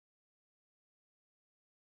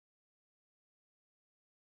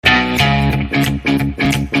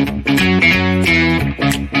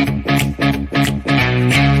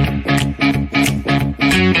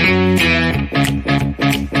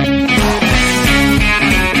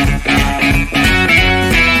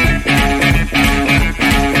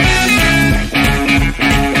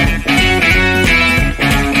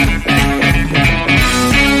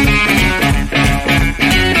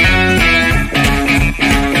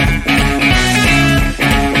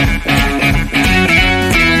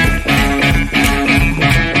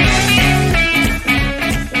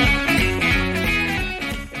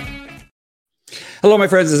Hello, my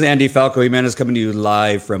friends. This is Andy Falco Jimenez coming to you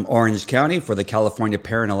live from Orange County for the California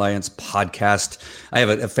Parent Alliance podcast. I have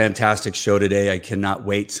a fantastic show today. I cannot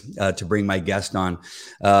wait to bring my guest on,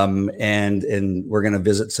 and we're going to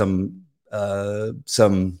visit some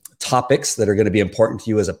topics that are going to be important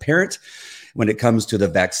to you as a parent when it comes to the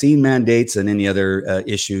vaccine mandates and any other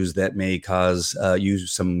issues that may cause you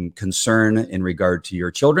some concern in regard to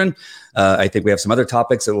your children. I think we have some other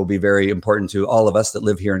topics that will be very important to all of us that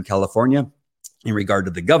live here in California in regard to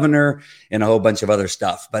the governor and a whole bunch of other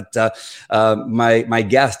stuff. But my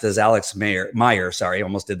guest is Alex Meyer. Sorry,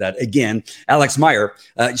 almost did that again. Alex Meyer.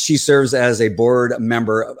 She serves as a board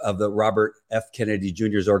member of the Robert F. Kennedy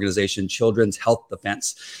Jr.'s organization, Children's Health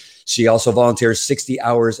Defense. She also volunteers 60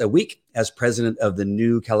 hours a week as president of the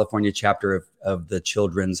new California chapter of the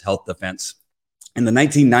Children's Health Defense. In the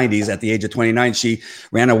 1990s, at the age of 29, she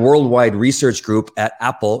ran a worldwide research group at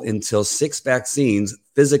Apple until 6 vaccines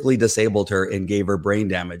physically disabled her and gave her brain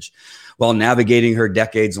damage. While navigating her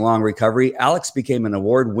decades-long recovery, Alex became an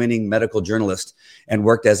award-winning medical journalist and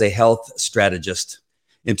worked as a health strategist.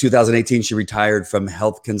 In 2018, she retired from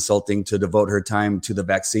health consulting to devote her time to the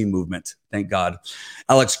vaccine movement. Thank God.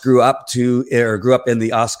 Alex grew up in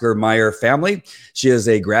the Oscar Mayer family. She is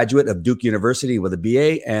a graduate of Duke University with a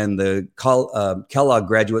BA and the Kellogg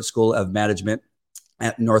Graduate School of Management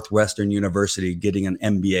at Northwestern University, getting an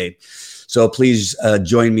MBA. So please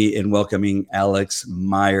join me in welcoming Alex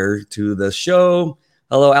Meyer to the show.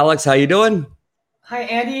 Hello, Alex. How you doing? Hi,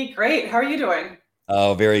 Andy. Great. How are you doing?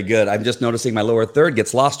 Oh, very good. I'm just noticing my lower third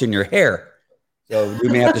gets lost in your hair. So we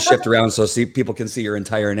may have to shift around so people can see your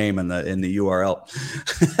entire name in the URL.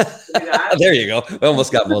 There you go. I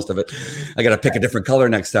almost got most of it. I got to pick a different color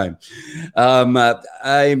next time.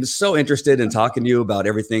 I'm so interested in talking to you about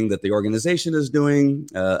everything that the organization is doing,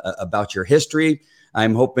 about your history.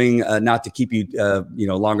 I'm hoping not to keep you,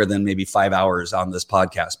 longer than maybe 5 hours on this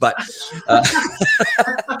podcast. But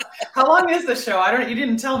how long is the show? You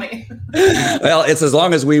didn't tell me. Well, it's as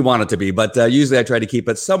long as we want it to be, but usually I try to keep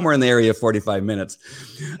it somewhere in the area of 45 minutes.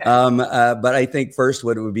 Okay. But I think first,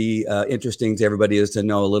 what would be interesting to everybody is to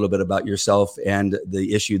know a little bit about yourself and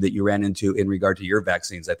the issue that you ran into in regard to your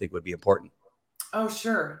vaccines. I think would be important. Oh,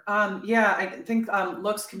 sure. I think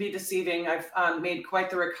looks can be deceiving. I've made quite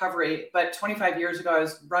the recovery, but 25 years ago, I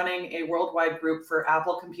was running a worldwide group for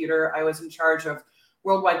Apple Computer. I was in charge of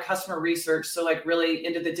worldwide customer research. So like really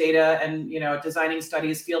into the data and, designing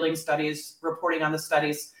studies, fielding studies, reporting on the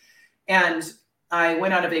studies. And I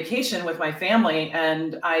went on a vacation with my family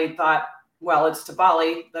and I thought, well, it's to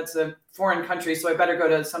Bali. That's a foreign country. So I better go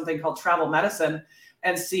to something called travel medicine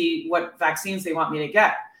and see what vaccines they want me to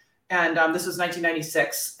get. And this was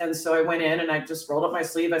 1996. And so I went in and I just rolled up my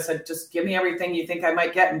sleeve. I said, just give me everything you think I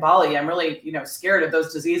might get in Bali. I'm really, scared of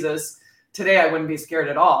those diseases. Today, I wouldn't be scared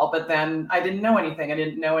at all. But then I didn't know anything. I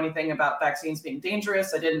didn't know anything about vaccines being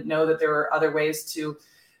dangerous. I didn't know that there were other ways to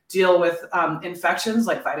deal with infections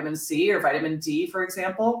like vitamin C or vitamin D, for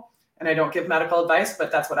example. And I don't give medical advice,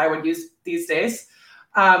 but that's what I would use these days.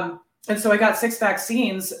 And so I got 6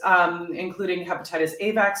 vaccines, including hepatitis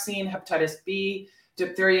A vaccine, hepatitis B,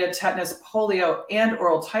 diphtheria, tetanus, polio, and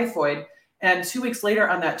oral typhoid. And 2 weeks later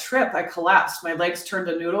on that trip, I collapsed. My legs turned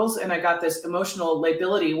to noodles and I got this emotional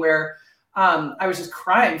lability where I was just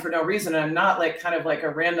crying for no reason. And I'm not kind of like a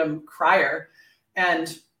random crier.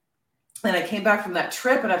 And I came back from that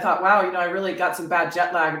trip and I thought, wow, I really got some bad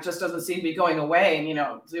jet lag. It just doesn't seem to be going away. And,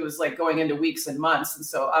 it was like going into weeks and months. And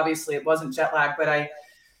so obviously it wasn't jet lag, but I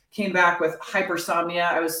came back with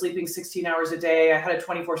hypersomnia. I was sleeping 16 hours a day. I had a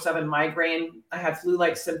 24/7 migraine. I had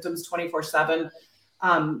flu-like symptoms 24/7,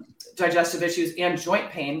 digestive issues and joint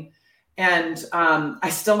pain. And I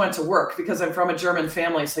still went to work because I'm from a German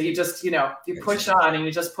family. So you just, you push on and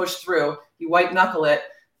you just push through. You white knuckle it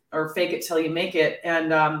or fake it till you make it.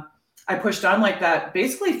 And I pushed on like that,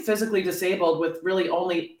 basically physically disabled with really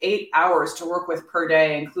only 8 hours to work with per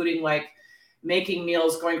day, including making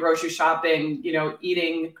meals, going grocery shopping,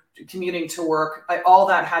 eating, commuting to work. All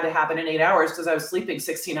that had to happen in 8 hours because I was sleeping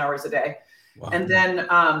 16 hours a day. Wow. And then,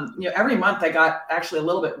 every month I got actually a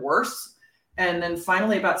little bit worse. And then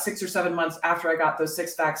finally, about 6 or 7 months after I got those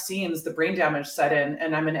 6 vaccines, the brain damage set in.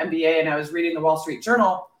 And I'm an MBA and I was reading the Wall Street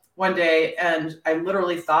Journal one day. And I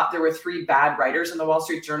literally thought there were 3 bad writers in the Wall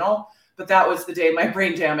Street Journal. But that was the day my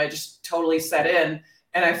brain damage totally set in.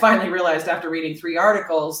 And I finally realized after reading 3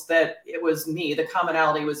 articles that it was me. The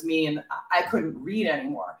commonality was me. And I couldn't read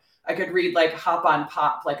anymore. I could read Hop on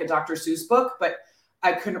Pop, like a Dr. Seuss book, but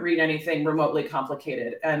I couldn't read anything remotely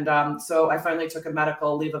complicated. And so I finally took a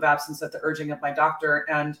medical leave of absence at the urging of my doctor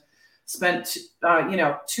and spent,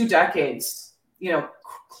 2 decades,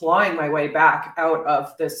 clawing my way back out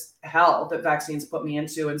of this hell that vaccines put me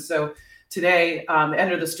into. And so today, the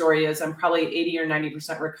end of the story is I'm probably 80 or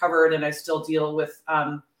 90% recovered, and I still deal with,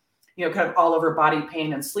 kind of all over body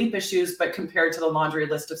pain and sleep issues. But compared to the laundry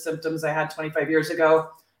list of symptoms I had 25 years ago,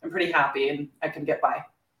 I'm pretty happy and I can get by.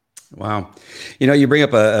 Wow. You bring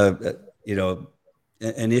up an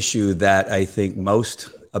issue that I think most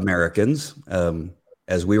Americans,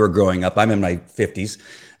 as we were growing up, I'm in my 50s,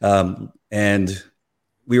 and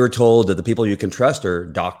we were told that the people you can trust are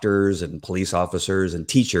doctors and police officers and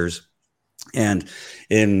teachers. And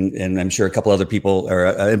I'm sure a couple other people,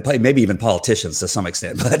 or maybe even politicians to some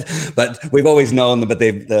extent, but we've always known but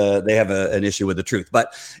they have an issue with the truth.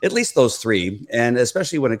 But at least those three, and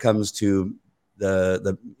especially when it comes to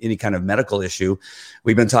the any kind of medical issue,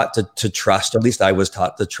 we've been taught to trust. Or at least I was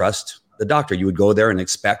taught to trust the doctor. You would go there and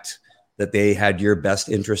expect that they had your best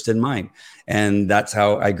interest in mind, and that's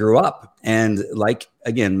how I grew up. And like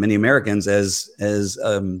again, many Americans, as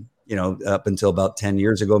up until about 10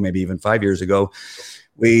 years ago, maybe even 5 years ago,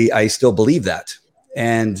 I still believe that.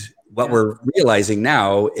 And what we're realizing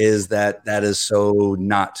now is that is so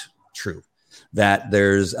not true, that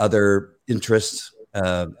there's other interests.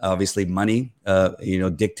 Obviously money,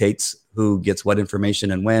 dictates who gets what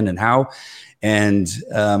information and when and how. And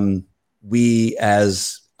we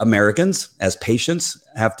as Americans, as patients,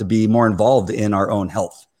 have to be more involved in our own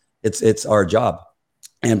health. It's our job.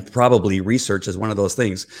 And probably research is one of those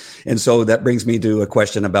things. And so that brings me to a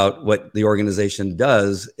question about what the organization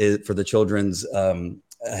does for the Children's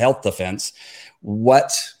Health Defense.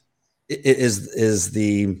 What is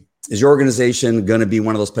your organization going to be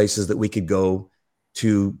one of those places that we could go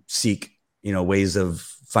to seek, ways of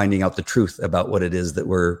finding out the truth about what it is that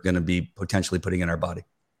we're going to be potentially putting in our body?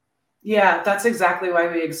 Yeah, that's exactly why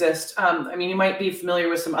we exist. You might be familiar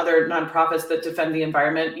with some other nonprofits that defend the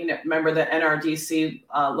environment. Remember the NRDC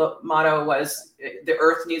motto was the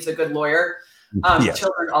earth needs a good lawyer. Yes.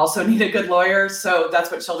 Children also need a good lawyer. So that's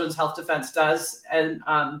what Children's Health Defense does. And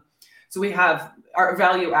so we have our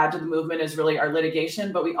value add to the movement is really our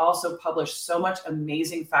litigation, but we also publish so much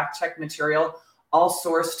amazing fact check material, all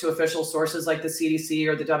sourced to official sources like the CDC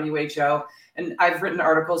or the WHO. And I've written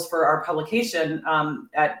articles for our publication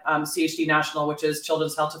at CHD National, which is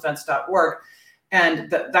childrenshealthdefense.org.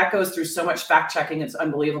 And that goes through so much fact checking. It's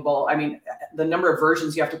unbelievable. The number of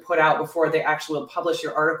versions you have to put out before they actually will publish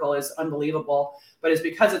your article is unbelievable. But it's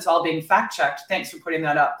because it's all being fact checked. Thanks for putting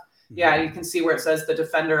that up. Yeah, you can see where it says the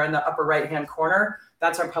Defender in the upper right-hand corner.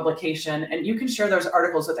 That's our publication. And you can share those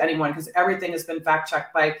articles with anyone because everything has been fact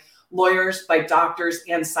checked by lawyers, by doctors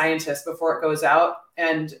and scientists before it goes out.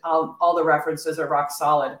 And all the references are rock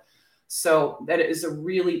solid. So that is a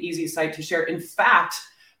really easy site to share. In fact,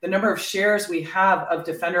 the number of shares we have of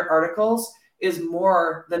Defender articles is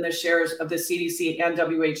more than the shares of the CDC and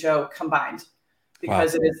WHO combined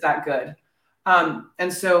because It is that good.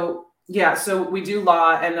 So we do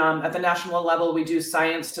law, and at the national level, we do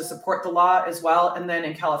science to support the law as well. And then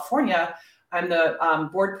in California, I'm the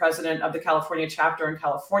board president of the California chapter in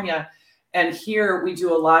California. And here we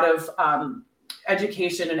do a lot of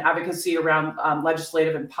education and advocacy around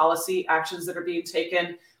legislative and policy actions that are being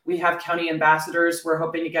taken. We have county ambassadors. We're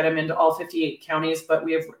hoping to get them into all 58 counties, but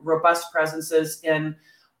we have robust presences in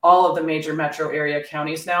all of the major metro area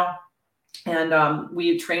counties now. And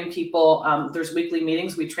we train people. There's weekly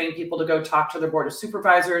meetings. We train people to go talk to their board of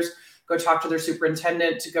supervisors, go talk to their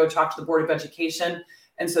superintendent, to go talk to the board of education.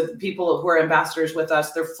 And so the people who are ambassadors with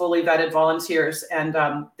us, they're fully vetted volunteers, and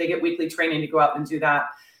they get weekly training to go out and do that.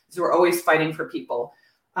 So we're always fighting for people.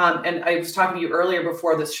 And I was talking to you earlier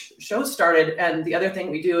before this show started. And the other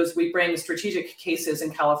thing we do is we bring strategic cases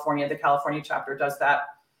in California. The California chapter does that.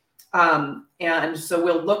 And so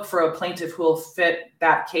we'll look for a plaintiff who will fit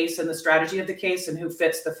that case and the strategy of the case and who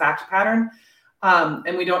fits the fact pattern.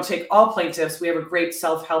 And we don't take all plaintiffs. We have a great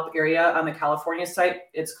self-help area on the California site.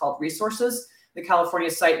 It's called Resources. The California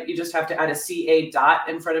site, you just have to add a CA dot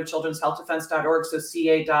in front of childrenshealthdefense.org. So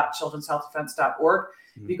ca.childrenshealthdefense.org.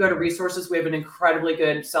 If you go to Resources, we have an incredibly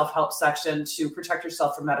good self-help section to protect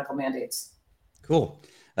yourself from medical mandates. Cool.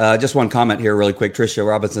 Just one comment here really quick. Tricia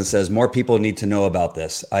Robinson says, more people need to know about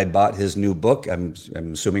this. I bought his new book. I'm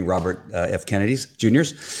assuming Robert F. Kennedy's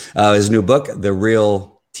Jr.'s, his new book, The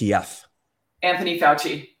Real TF. Anthony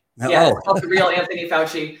Fauci. Yeah, it's called The Real Anthony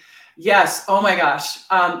Fauci. Yes. Oh my gosh.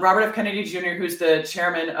 Robert F. Kennedy Jr., who's the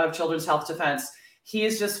chairman of Children's Health Defense, he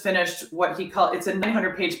has just finished what he called, it's a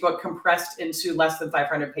 900-page book compressed into less than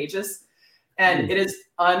 500 pages. And it is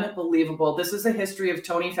unbelievable. This is a history of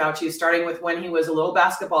Tony Fauci, starting with when he was a little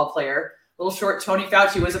basketball player. Little short Tony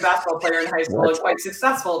Fauci was a basketball player in high school and quite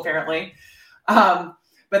successful, apparently.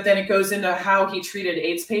 But then it goes into how he treated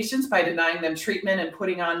AIDS patients by denying them treatment and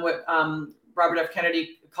putting on what Robert F.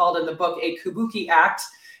 Kennedy called in the book a Kabuki Act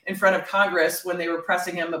in front of Congress when they were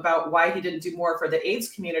pressing him about why he didn't do more for the AIDS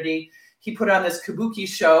community. He put on this Kabuki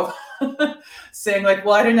show saying like,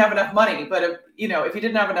 well, I didn't have enough money. But if you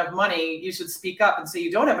didn't have enough money, you should speak up and say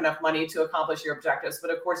you don't have enough money to accomplish your objectives. But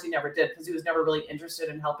of course he never did, because he was never really interested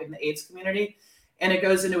in helping the AIDS community. And it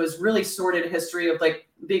goes into his really sordid history of like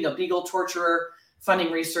being a beagle torturer,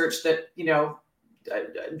 funding research that,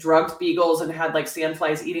 drugged beagles and had like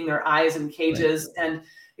sandflies eating their eyes in cages. Right. And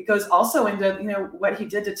it goes also into, what he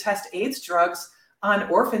did to test AIDS drugs on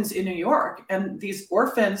orphans in New York. And these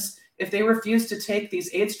orphans, if they refused to take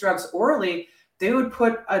these AIDS drugs orally, they would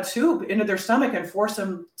put a tube into their stomach and force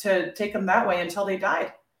them to take them that way until they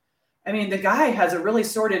died. I mean, the guy has a really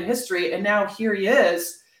sordid history, and now here he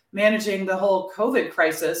is managing the whole COVID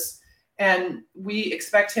crisis. And we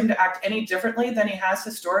expect him to act any differently than he has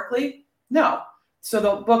historically? No. So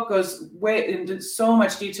the book goes way into so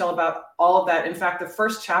much detail about all of that. In fact, the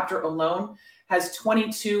first chapter alone has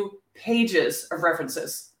 22 pages of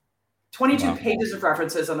references. 22 wow. pages of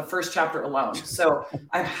references on the first chapter alone. So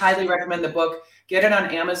I highly recommend the book. Get it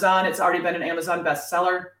on Amazon. It's already been an Amazon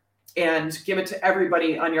bestseller. And give it to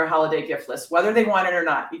everybody on your holiday gift list. Whether they want it or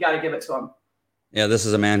not, you got to give it to them. Yeah, this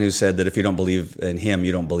is a man who said that if you don't believe in him,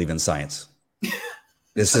 you don't believe in science.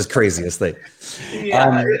 This is craziest thing.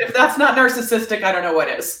 Yeah, if that's not narcissistic, I don't know what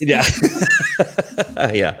is. Yeah.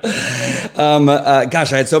 Yeah.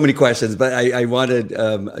 Gosh, I had so many questions, but I wanted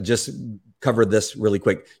just cover this really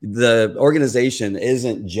quick. The organization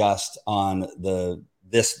isn't just on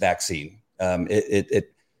this vaccine.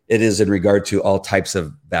 It is in regard to all types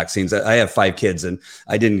of vaccines. I have 5 kids, and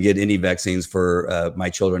I didn't get any vaccines for my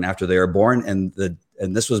children after they were born, and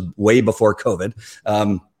this was way before COVID.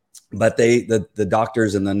 But the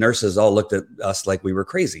doctors and the nurses all looked at us like we were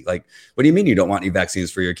crazy. Like, what do you mean you don't want any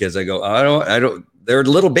vaccines for your kids? I go, I don't. They're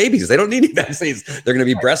little babies. They don't need any vaccines. They're going to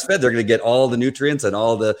be breastfed. They're going to get all the nutrients and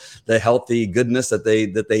all the healthy goodness that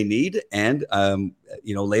they need. And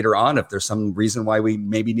later on, if there's some reason why we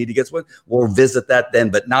maybe need to get one, we'll visit that then.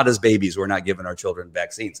 But not as babies. We're not giving our children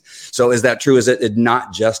vaccines. So is that true? Is it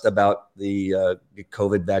not just about the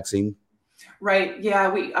COVID vaccine? Right. Yeah.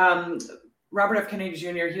 We Robert F. Kennedy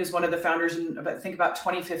Jr., he was one of the founders in, I think, about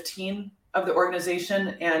 2015 of the organization.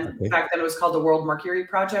 And back then it was called the World Mercury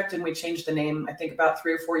Project. And we changed the name, I think, about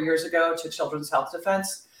 3 or 4 years ago to Children's Health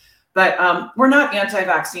Defense. But we're not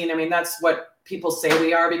anti-vaccine. I mean, that's what people say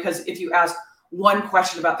we are, because if you ask one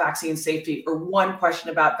question about vaccine safety or one question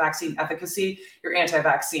about vaccine efficacy, you're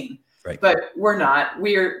anti-vaccine. Right. But we're not.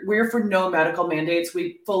 We're for no medical mandates.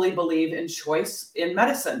 We fully believe in choice in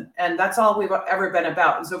medicine. And that's all we've ever been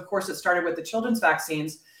about. And so, of course, it started with the children's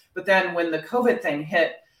vaccines. But then when the COVID thing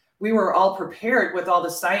hit, we were all prepared with all the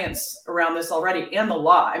science around this already and the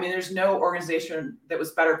law. I mean, there's no organization that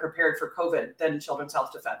was better prepared for COVID than Children's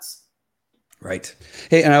Health Defense. Right.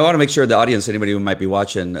 Hey, and I want to make sure the audience, anybody who might be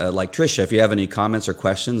watching, like Trisha, if you have any comments or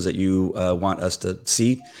questions that you want us to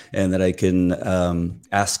see and that I can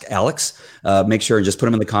ask Alex, make sure and just put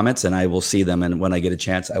them in the comments and I will see them. And when I get a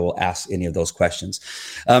chance, I will ask any of those questions.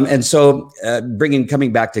 And so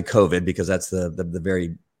coming back to COVID, because that's the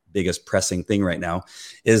very biggest pressing thing right now,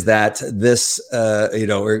 is that this,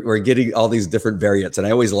 we're getting all these different variants. And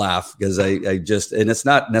I always laugh because I just, and it's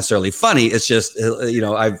not necessarily funny. It's just,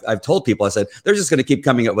 I've told people, I said, they're just going to keep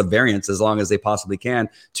coming up with variants as long as they possibly can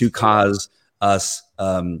to cause us,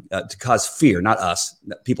 to cause fear, not us,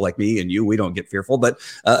 people like me and you, we don't get fearful, but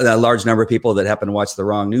a large number of people that happen to watch the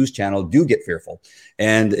wrong news channel do get fearful.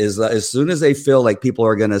 And as soon as they feel like people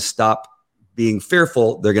are going to stop being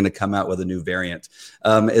fearful, they're going to come out with a new variant.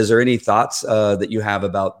 Is there any thoughts that you have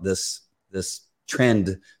about this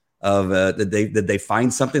trend of did they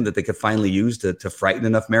find something that they could finally use to frighten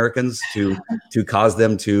enough Americans to cause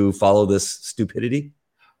them to follow this stupidity?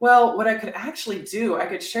 Well, what I could actually do, I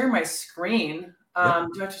could share my screen. Do I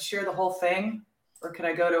have to share the whole thing, or can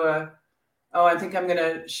I go to I think I'm going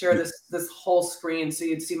to share this whole screen so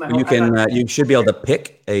you'd see my whole. You should be able to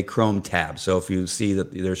pick a Chrome tab. So if you see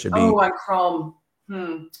that there should be. Oh, on Chrome.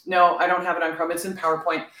 No, I don't have it on Chrome. It's in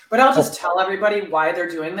PowerPoint. But I'll just tell everybody why they're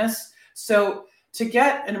doing this. So to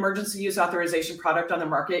get an emergency use authorization product on the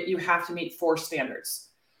market, you have to meet 4 standards.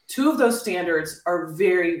 2 of those standards are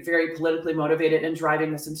very, very politically motivated in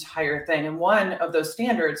driving this entire thing. And one of those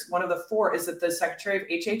standards, one of the 4, is that the Secretary of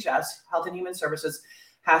HHS, Health and Human Services,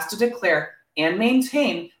 has to declare and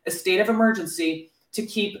maintain a state of emergency to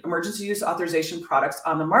keep emergency use authorization products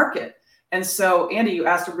on the market. And so, Andy, you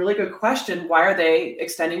asked a really good question. Why are they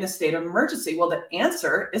extending the state of emergency? Well, the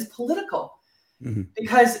answer is political. Mm-hmm.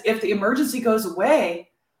 Because if the emergency goes away,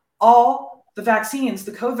 all the vaccines,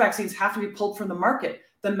 the COVID vaccines, have to be pulled from the market.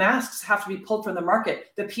 The masks have to be pulled from the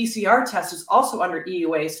market. The PCR test is also under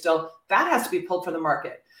EUA still. That has to be pulled from the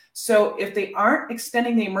market. So if they aren't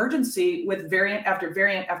extending the emergency with variant after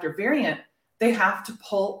variant after variant, they have to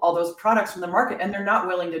pull all those products from the market, and they're not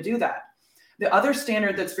willing to do that. The other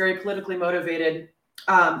standard that's very politically motivated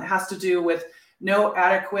has to do with no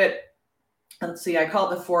adequate, let's see, I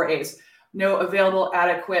call it the 4 A's, no available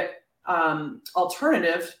adequate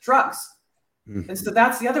alternative drugs. And so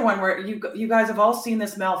that's the other one where you guys have all seen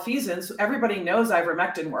this malfeasance. Everybody knows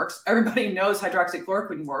ivermectin works. Everybody knows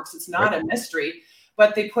hydroxychloroquine works. It's not a mystery,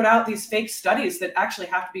 but they put out these fake studies that actually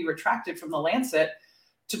have to be retracted from the Lancet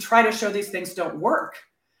to try to show these things don't work.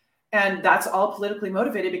 And that's all politically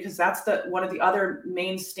motivated because that's one of the other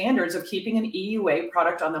main standards of keeping an EUA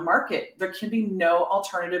product on the market. There can be no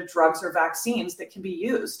alternative drugs or vaccines that can be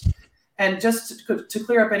used. And just to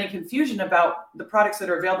clear up any confusion about the products that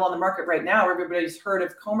are available on the market right now, everybody's heard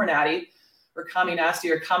of Comirnaty or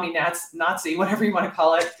Comirnaty or Comirnaty, whatever you want to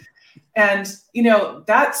call it. And,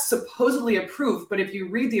 that's supposedly approved, but if you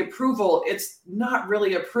read the approval, it's not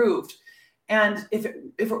really approved. And if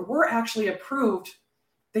it were actually approved,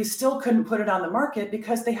 they still couldn't put it on the market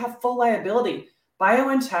because they have full liability.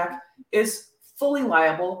 BioNTech is fully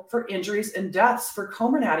liable for injuries and deaths for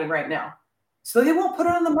Comirnaty right now. So they won't put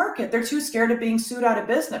it on the market. They're too scared of being sued out of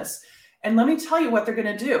business. And let me tell you what they're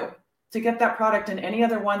going to do to get that product and any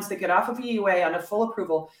other ones that get off of EUA on a full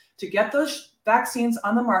approval. To get those vaccines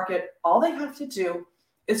on the market, all they have to do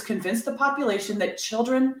is convince the population that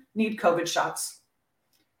children need COVID shots.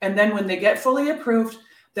 And then when they get fully approved,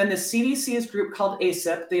 then the CDC's group called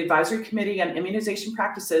ACIP, the Advisory Committee on Immunization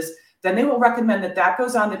Practices, then they will recommend that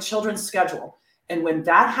goes on the children's schedule. And when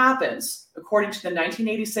that happens, according to the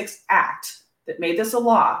 1986 Act that made this a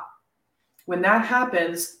law, when that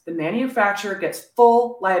happens, the manufacturer gets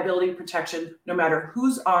full liability protection no matter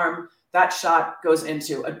whose arm that shot goes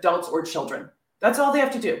into, adults or children. That's all they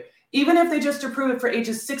have to do. Even if they just approve it for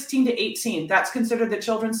ages 16 to 18, that's considered the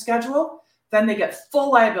children's schedule, then they get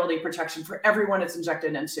full liability protection for everyone it's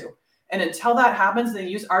injected into. And until that happens, they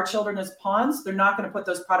use our children as pawns, they're not going to put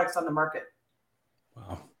those products on the market.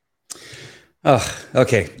 Wow. Oh,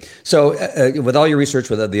 okay. So with all your research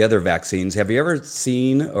with the other vaccines, have you ever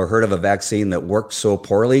seen or heard of a vaccine that worked so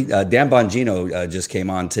poorly? Dan Bongino just came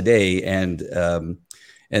on today and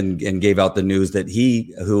gave out the news that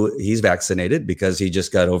he's vaccinated because he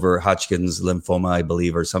just got over Hodgkin's lymphoma, I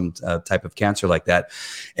believe, or some type of cancer like that.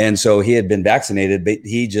 And so he had been vaccinated, but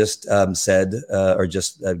he just said or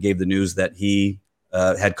just gave the news that he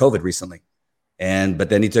had COVID recently. But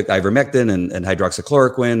then he took ivermectin and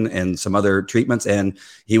hydroxychloroquine and some other treatments, and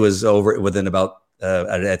he was over within about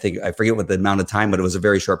I forget what the amount of time, but it was a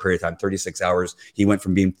very short period of time, 36 hours. He went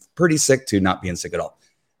from being pretty sick to not being sick at all.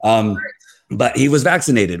 But he was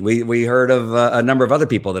vaccinated. We heard of a number of other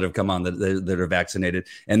people that have come on that are vaccinated.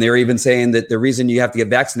 And they're even saying that the reason you have to get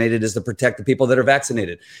vaccinated is to protect the people that are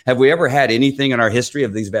vaccinated. Have we ever had anything in our history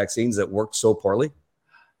of these vaccines that worked so poorly?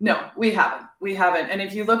 No, we haven't. We haven't. And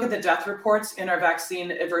if you look at the death reports in our vaccine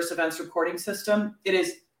adverse events reporting system, it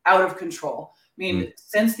is out of control. I mean,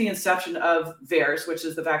 since the inception of VAERS, which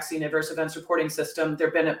is the vaccine adverse events reporting system, there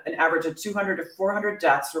have been an average of 200 to 400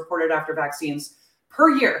 deaths reported after vaccines per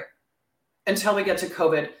year until we get to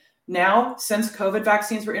COVID. Now, since COVID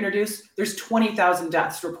vaccines were introduced, there's 20,000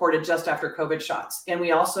 deaths reported just after COVID shots. And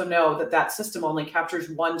we also know that system only captures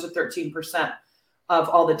 1 to 13% of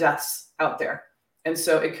all the deaths out there. And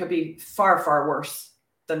so it could be far, far worse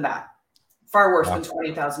than that. Far worse than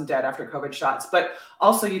 20,000 dead after COVID shots. But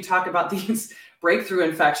also you talk about these breakthrough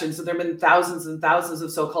infections. So there have been thousands and thousands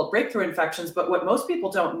of so-called breakthrough infections. But what most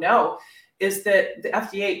people don't know is that the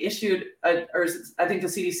FDA issued, or I think the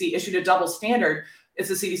CDC issued a double standard, it's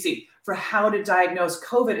the CDC, for how to diagnose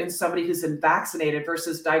COVID in somebody who's been vaccinated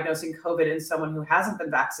versus diagnosing COVID in someone who hasn't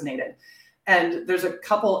been vaccinated. And there's a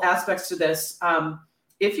couple aspects to this.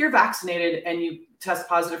 If you're vaccinated and you test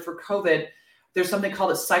positive for COVID, there's something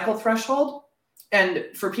called a cycle threshold. And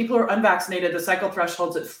for people who are unvaccinated, the cycle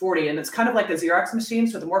threshold's at 40. And it's kind of like a Xerox machine.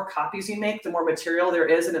 So the more copies you make, the more material there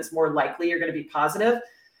is, and it's more likely you're going to be positive.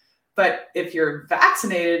 But if you're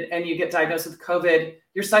vaccinated and you get diagnosed with COVID,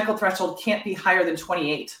 your cycle threshold can't be higher than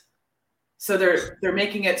 28. So they're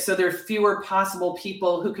making it so there are fewer possible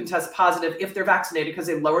people who can test positive if they're vaccinated because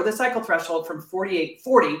they lower the cycle threshold from 40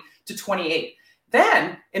 to 28.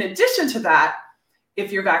 Then, in addition to that,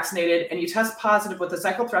 if you're vaccinated and you test positive with a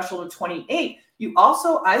cycle threshold of 28, you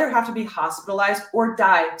also either have to be hospitalized or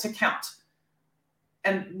die to count.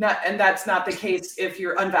 And that's not the case if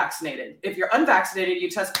you're unvaccinated. If you're unvaccinated, you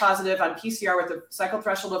test positive on PCR with a cycle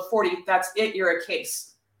threshold of 40, that's it, you're a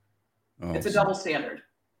case. Oh, It's a double standard.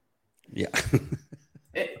 Yeah.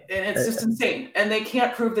 And it's just insane. And they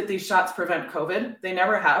can't prove that these shots prevent COVID. They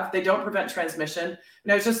never have. They don't prevent transmission.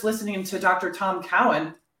 And I was just listening to Dr. Tom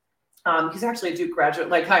Cowan. He's actually a Duke graduate,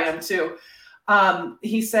 like I am too.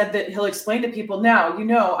 He said that he'll explain to people now,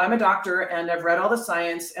 I'm a doctor and I've read all the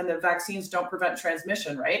science and the vaccines don't prevent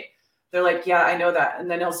transmission, right? They're like, yeah, I know that.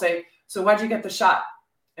 And then he'll say, so why'd you get the shot?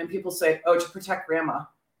 And people say, oh, to protect grandma.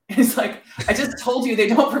 And he's like, I just told you they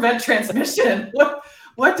don't prevent transmission.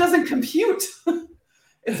 What doesn't compute?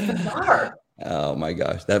 It's bizarre. Oh my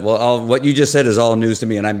gosh! What you just said is all news to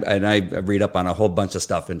me, and I read up on a whole bunch of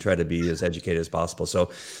stuff and try to be as educated as possible.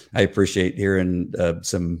 So I appreciate hearing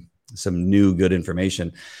some new good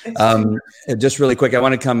information. Just really quick, I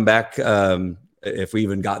want to come back, if we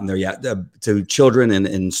even gotten there yet, to children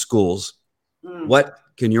in schools. What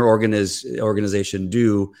can your organization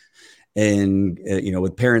do? And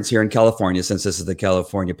with parents here in California, since this is the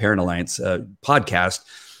California Parent Alliance podcast,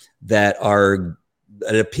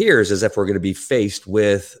 it appears as if we're going to be faced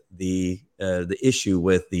with the issue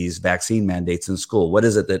with these vaccine mandates in school. What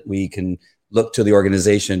is it that we can look to the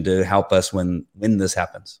organization to help us when this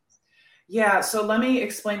happens? Yeah, so let me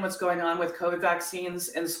explain what's going on with COVID vaccines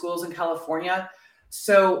in schools in California.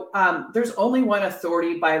 So there's only one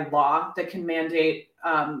authority by law that can mandate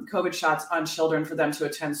COVID shots on children for them to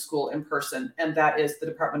attend school in person, and that is the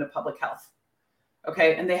Department of Public Health.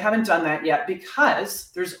 Okay, and they haven't done that yet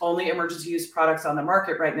because there's only emergency use products on the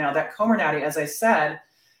market right now. That Comirnaty, as I said,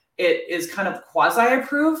 it is kind of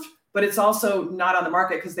quasi-approved, but it's also not on the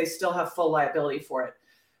market because they still have full liability for it.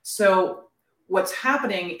 So what's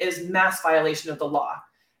happening is mass violation of the law.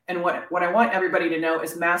 And what I want everybody to know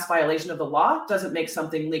is mass violation of the law doesn't make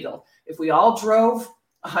something legal. If we all drove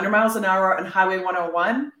 100 miles an hour on Highway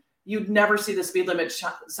 101, you'd never see the speed limit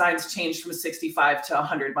signs change from 65 to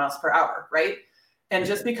 100 miles per hour, right? And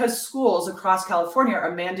just because schools across California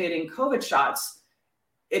are mandating COVID shots,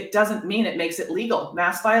 it doesn't mean it makes it legal.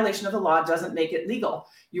 Mass violation of the law doesn't make it legal.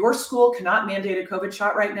 Your school cannot mandate a COVID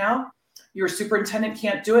shot right now. Your superintendent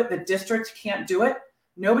can't do it. The district can't do it.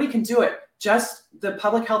 Nobody can do it. Just the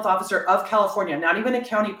public health officer of California, not even a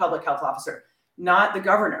county public health officer, not the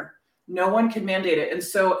governor. No one can mandate it. And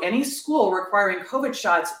so any school requiring COVID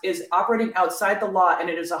shots is operating outside the law, and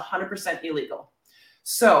it is 100% illegal.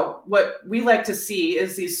 So what we like to see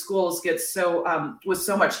is these schools get with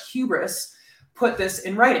so much hubris, put this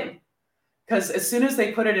in writing. Because as soon as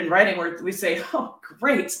they put it in writing, we say, oh,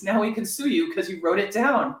 great, now we can sue you because you wrote it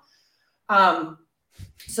down.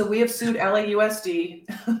 So we have sued LAUSD,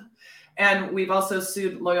 and we've also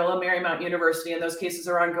sued Loyola Marymount University, and those cases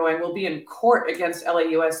are ongoing. We'll be in court against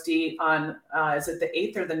LAUSD on, is it the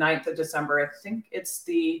 8th or the 9th of December? I think it's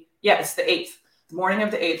the 8th. Morning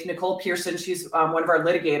of the 8th, Nicole Pearson, she's one of our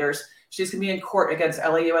litigators. She's going to be in court against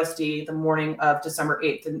LAUSD the morning of December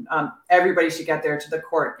 8th. And everybody should get there to the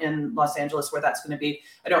court in Los Angeles where that's going to be.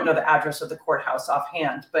 I don't know the address of the courthouse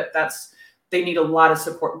offhand, but they need a lot of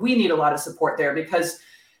support. We need a lot of support there because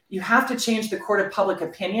you have to change the court of public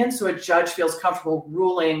opinion so a judge feels comfortable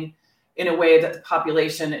ruling in a way that the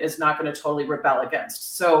population is not going to totally rebel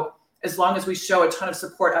against. So as long as we show a ton of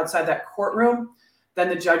support outside that courtroom, then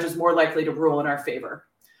the judge is more likely to rule in our favor.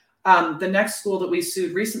 The next school that we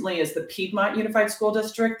sued recently is the Piedmont Unified School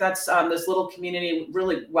District. That's this little community,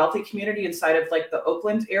 really wealthy community inside of like the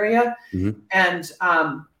Oakland area. Mm-hmm. And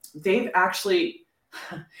they've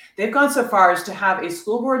gone so far as to have a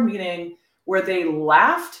school board meeting where they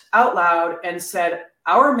laughed out loud and said,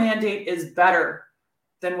 our mandate is better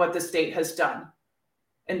than what the state has done.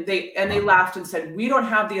 And they laughed and said, we don't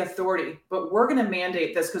have the authority, but we're going to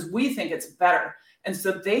mandate this because we think it's better. And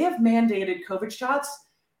so they have mandated COVID shots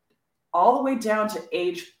all the way down to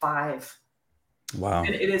age 5. Wow.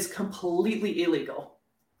 And it is completely illegal.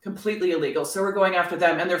 So we're going after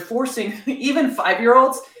them. And they're forcing even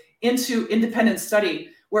 5-year-olds into independent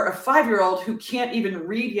study, where a 5-year-old who can't even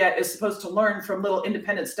read yet is supposed to learn from little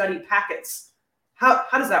independent study packets. How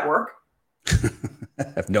does that work? I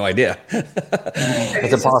have no idea.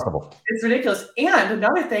 It's impossible. It's ridiculous. And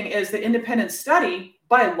another thing is the independent study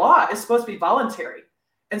by law is supposed to be voluntary.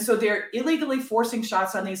 And so they're illegally forcing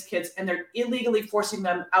shots on these kids, and they're illegally forcing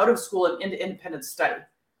them out of school and into independent study.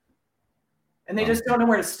 And they just don't know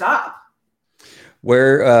where to stop.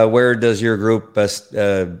 Where does your group, does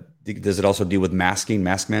it also deal with mask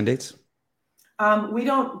mandates? We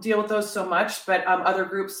don't deal with those so much, but other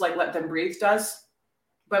groups like Let Them Breathe does.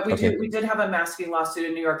 But we did have a masking lawsuit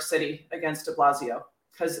in New York City against de Blasio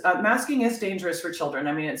because masking is dangerous for children.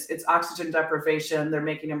 I mean, it's oxygen deprivation. They're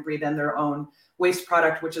making them breathe in their own waste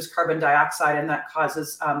product, which is carbon dioxide, and that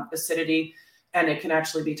causes acidity and it can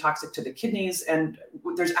actually be toxic to the kidneys. And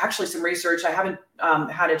there's actually some research, I haven't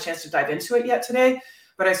had a chance to dive into it yet today,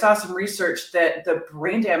 but I saw some research that the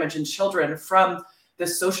brain damage in children from the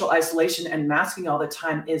social isolation and masking all the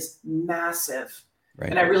time is massive. Right.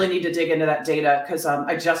 And I really need to dig into that data because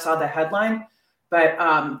I just saw the headline, but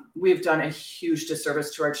we've done a huge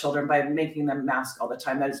disservice to our children by making them mask all the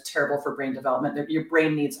time. That is terrible for brain development. Your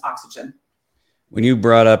brain needs oxygen. When you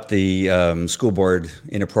brought up the school board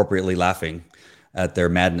inappropriately laughing at their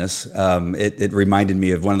madness, it reminded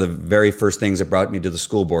me of one of the very first things that brought me to the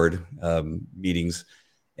school board meetings.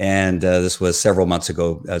 And this was several months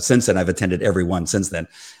ago. Since then, I've attended every one since then.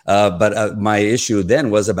 But my issue then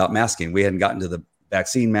was about masking. We hadn't gotten to the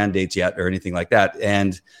vaccine mandates yet or anything like that.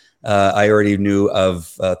 And I already knew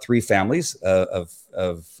of 3 families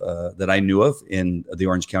that I knew of in the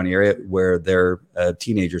Orange County area where their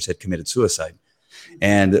teenagers had committed suicide.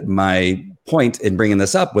 And my point in bringing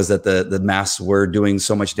this up was that the masks were doing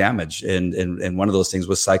so much damage. And one of those things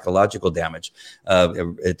was psychological damage.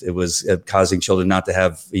 It was causing children not to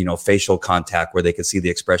have, facial contact where they could see the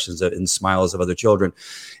expressions and smiles of other children,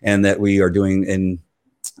 and that we are doing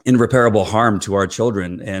irreparable harm to our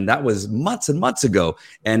children. And that was months and months ago.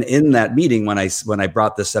 And in that meeting, when I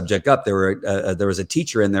brought this subject up, there was a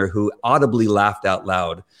teacher in there who audibly laughed out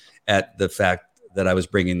loud at the fact that I was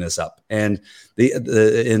bringing this up. And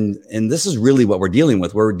this is really what we're dealing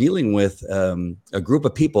with. We're dealing with a group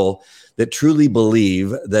of people that truly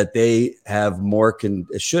believe that they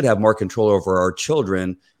should have more control over our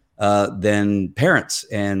children than parents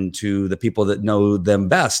and to the people that know them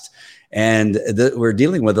best. And we're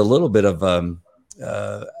dealing with a little bit of a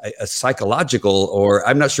psychological, or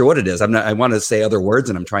I'm not sure what it is. I want to say other words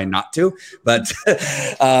and I'm trying not to, but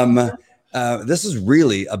this is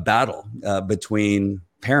really a battle between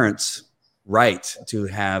parents' right to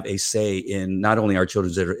have a say in not only our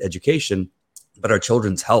children's education, but our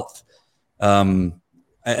children's health. And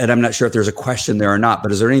I'm not sure if there's a question there or not,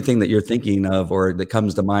 but is there anything that you're thinking of or that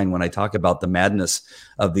comes to mind when I talk about the madness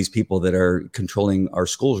of these people that are controlling our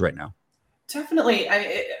schools right now? Definitely.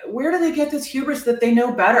 Where do they get this hubris that they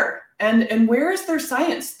know better? And where is their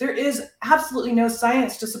science? There is absolutely no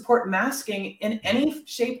science to support masking in any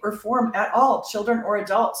shape or form at all, children or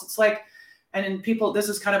adults. It's like, and in people, this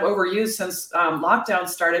is kind of overused since lockdown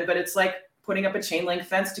started, but it's like putting up a chain link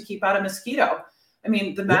fence to keep out a mosquito. I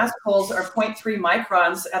mean, the mask holes are 0.3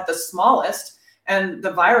 microns at the smallest, and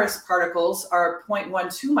the virus particles are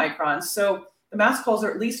 0.12 microns. So the mask holes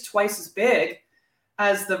are at least twice as big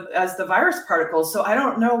as the virus particles. So I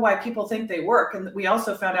don't know why people think they work. And we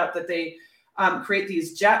also found out that they create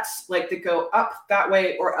these jets, like that go up that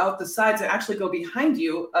way or out the sides and actually go behind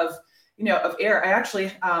you of air. I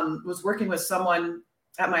actually was working with someone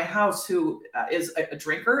at my house who is a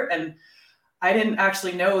drinker, and I didn't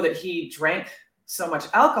actually know that he drank so much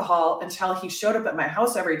alcohol until he showed up at my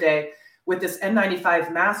house every day with this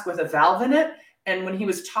N95 mask with a valve in it. And when he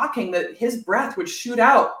was talking, that his breath would shoot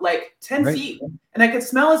out like 10 feet. And I could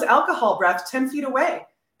smell his alcohol breath 10 feet away.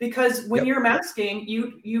 Because when you're masking,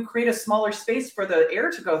 you create a smaller space for the air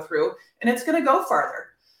to go through, and it's going to go farther.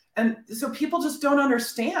 And so people just don't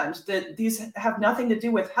understand that these have nothing to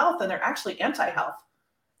do with health, and they're actually anti-health.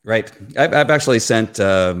 Right. I've actually sent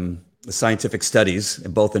scientific studies,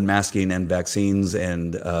 both in masking and vaccines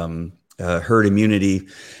and herd immunity,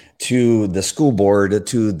 to the school board,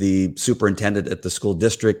 to the superintendent at the school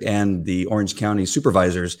district and the Orange County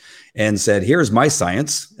supervisors, and said, here's my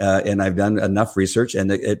science. And I've done enough research.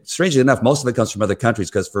 And strangely enough, most of it comes from other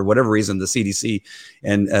countries, because for whatever reason, the CDC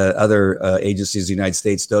and other agencies of the United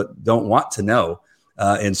States don't want to know.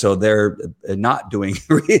 And so they're not doing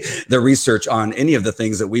the research on any of the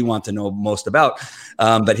things that we want to know most about.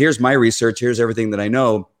 But here's my research. Here's everything that I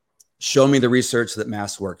know. Show me the research that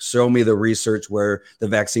masks work. Show me the research where the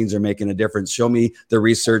vaccines are making a difference. Show me the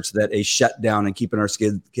research that a shutdown and keeping our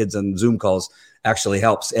kids on Zoom calls actually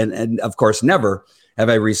helps. And of course, never have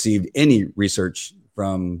I received any research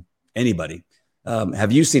from anybody.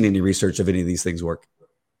 Have you seen any research of any of these things work?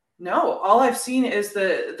 No, all I've seen is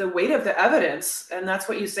the weight of the evidence. And that's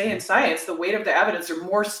what you say in science. The weight of the evidence, are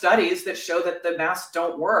more studies that show that the masks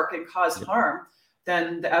don't work and cause harm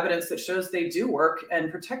than the evidence that shows they do work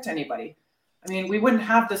and protect anybody. I mean, we wouldn't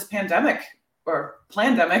have this pandemic or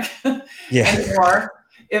plandemic anymore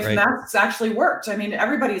if masks actually worked. I mean,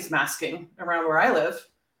 everybody's masking around where I live.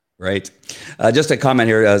 Right. Just a comment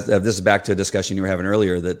here. This is back to a discussion you were having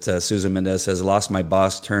earlier that Susan Mendez says, lost my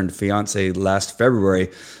boss turned fiance last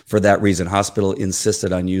February for that reason. Hospital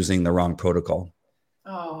insisted on using the wrong protocol.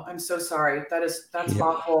 Oh, I'm so sorry. That's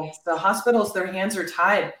awful. The hospitals, their hands are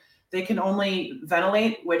tied. they can only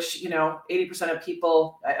ventilate, which, 80% of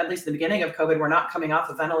people, at least in the beginning of COVID, were not coming off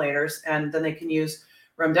of ventilators. And then they can use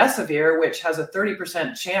remdesivir, which has a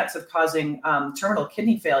 30% chance of causing terminal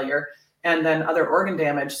kidney failure and then other organ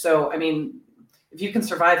damage. So, I mean, if you can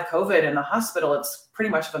survive COVID in the hospital, it's pretty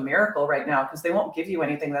much of a miracle right now, because they won't give you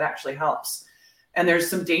anything that actually helps. And there's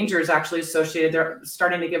some dangers actually associated. They're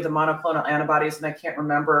starting to give the monoclonal antibodies, and I can't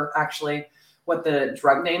remember actually what the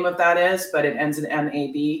drug name of that is, but it ends in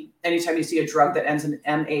MAB. Anytime you see a drug that ends in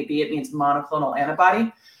MAB, it means monoclonal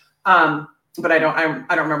antibody. But I don't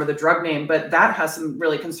remember the drug name, but that has some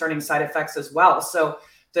really concerning side effects as well. So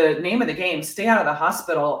the name of the game, stay out of the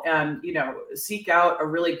hospital and, seek out a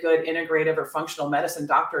really good integrative or functional medicine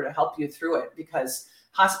doctor to help you through it, because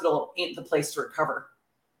hospital ain't the place to recover.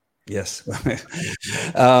 Yes.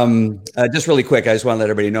 Just really quick, I just want to let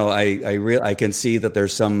everybody know, I can see that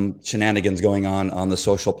there's some shenanigans going on the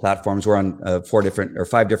social platforms. We're on 5 different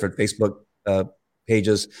Facebook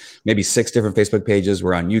pages, maybe 6 different Facebook pages.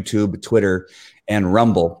 We're on YouTube, Twitter, and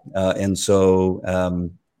Rumble. And so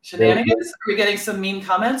shenanigans? Are we getting some mean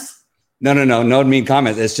comments? No mean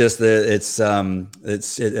comments. It's just that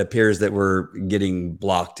it appears that we're getting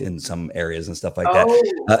blocked in some areas and stuff like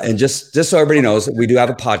that. And just so everybody knows, we do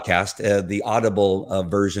have a podcast. The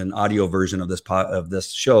audio version of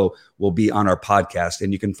this show will be on our podcast,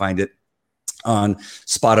 and you can find it on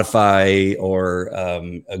Spotify or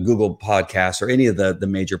a Google Podcasts or any of the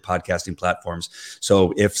major podcasting platforms.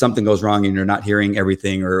 So if something goes wrong and you're not hearing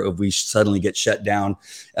everything, or if we suddenly get shut down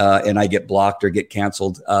and I get blocked or get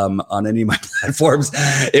canceled on any of my platforms,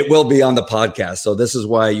 it will be on the podcast. So this is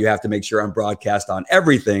why you have to make sure I'm broadcast on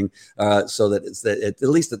everything so that at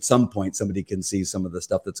least at some point somebody can see some of the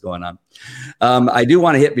stuff that's going on. I do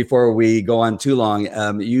want to hit, before we go on too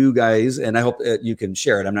long, you guys, and I hope you can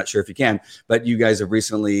share it. I'm not sure if you can, but you guys have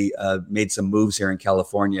recently made some moves here in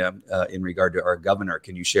California in regard to our governor.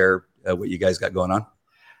 Can you share what you guys got going on?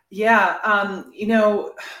 Yeah,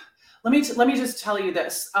 let me just tell you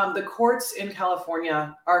this. The courts in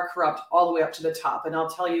California are corrupt all the way up to the top, and I'll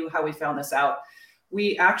tell you how we found this out.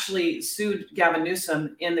 We actually sued Gavin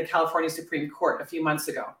Newsom in the California Supreme Court a few months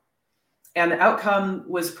ago, and the outcome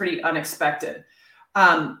was pretty unexpected.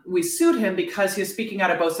 We sued him because he was speaking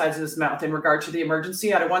out of both sides of his mouth in regard to the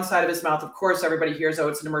emergency. Out of one side of his mouth, of course, everybody hears, oh,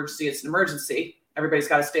 it's an emergency. It's an emergency. Everybody's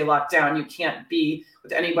got to stay locked down. You can't be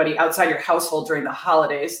with anybody outside your household during the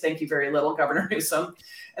holidays. Thank you very little, Governor Newsom.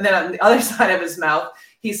 And then on the other side of his mouth,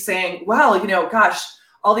 he's saying, well, gosh,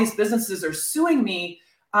 all these businesses are suing me.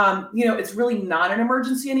 It's really not an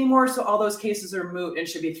emergency anymore. So all those cases are moot and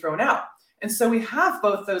should be thrown out. And so we have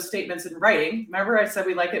both those statements in writing. Remember, I said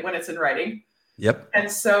we like it when it's in writing. Yep. And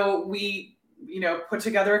so we, put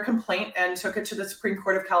together a complaint and took it to the Supreme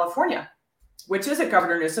Court of California. Which is it,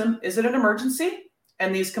 Governor Newsom? Is it an emergency?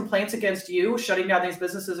 And these complaints against you shutting down these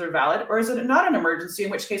businesses are valid? Or is it not an emergency, in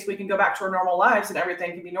which case we can go back to our normal lives and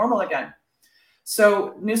everything can be normal again?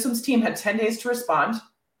 So Newsom's team had 10 days to respond.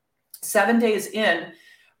 7 days in,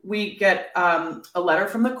 we get a letter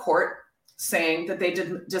from the court saying that they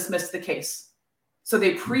didn't dismiss the case. So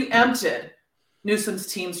they preempted Newsom's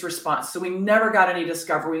team's response. So we never got any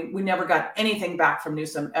discovery. We never got anything back from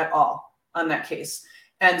Newsom at all on that case.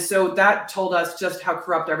 And so that told us just how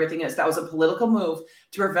corrupt everything is. That was a political move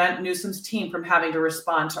to prevent Newsom's team from having to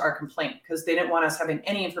respond to our complaint, because they didn't want us having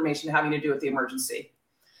any information having to do with the emergency.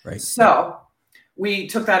 Right. So we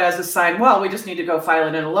took that as a sign, well, we just need to go file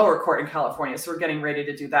it in a lower court in California. So we're getting ready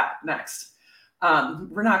to do that next.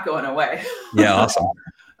 We're not going away. Yeah, awesome.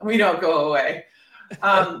 We don't go away.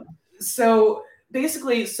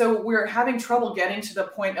 So we're having trouble getting to the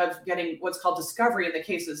point of getting what's called discovery in the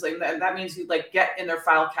cases. And that means you get in their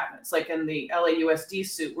file cabinets. Like in the LAUSD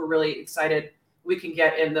suit, we're really excited we can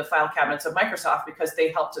get in the file cabinets of Microsoft, because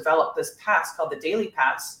they helped develop this pass called the Daily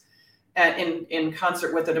Pass in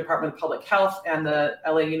concert with the Department of Public Health and the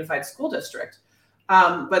LA Unified School District.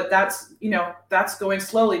 But that's going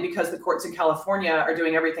slowly, because the courts in California are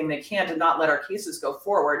doing everything they can to not let our cases go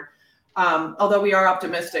forward. Although we are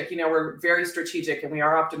optimistic, we're very strategic and we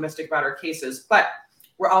are optimistic about our cases, but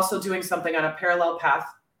we're also doing something on a parallel path,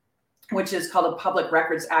 which is called a Public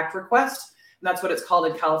Records Act request. And that's what it's called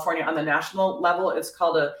in California on the national level. It's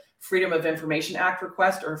called a Freedom of Information Act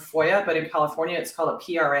request, or FOIA, but in California, it's called a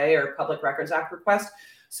PRA, or Public Records Act request.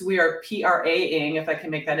 So we are PRA-ing, if I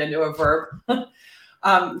can make that into a verb,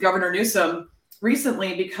 Governor Newsom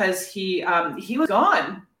recently, because he was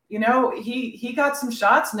gone. He got some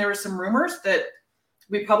shots, and there were some rumors that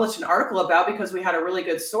we published an article about, because we had a really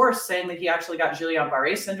good source saying that he actually got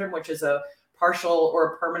Guillain-Barré syndrome, which is a partial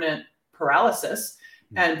or permanent paralysis,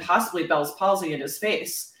 and possibly Bell's palsy in his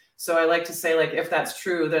face. So I like to say, like, if that's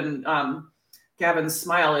true, then Gavin's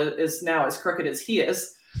smile is now as crooked as he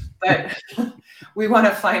is. But we want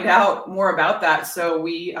to find out more about that. So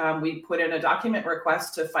we put in a document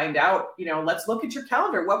request to find out, let's look at your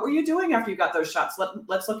calendar. What were you doing after you got those shots?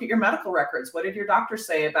 Let's look at your medical records. What did your doctor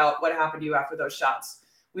say about what happened to you after those shots?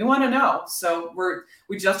 We want to know. So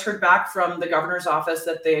we just heard back from the governor's office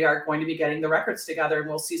that they are going to be getting the records together, and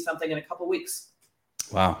we'll see something in a couple of weeks.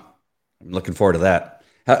 Wow. I'm looking forward to that.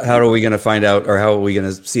 How are we going to find out, or how are we going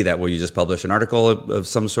to see that? Will you just publish an article of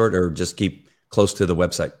some sort, or just keep close to the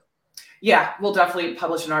website? Yeah, we'll definitely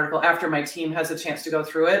publish an article after my team has a chance to go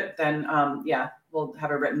through it. Then, we'll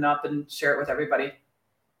have it written up and share it with everybody.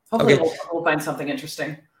 Hopefully, we'll find something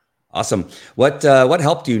interesting. Awesome. What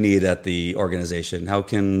help do you need at the organization? How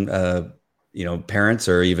can parents,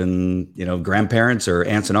 or even grandparents or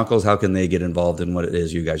aunts and uncles, how can they get involved in what it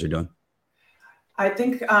is you guys are doing? I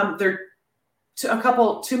think there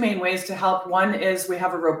are two main ways to help. One is we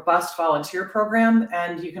have a robust volunteer program,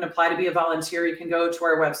 and you can apply to be a volunteer. You can go to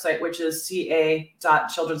our website, which is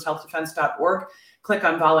ca.childrenshealthdefense.org, click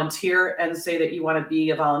on volunteer and say that you want to be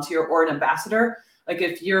a volunteer or an ambassador. Like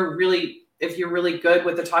if you're really good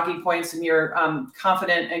with the talking points and you're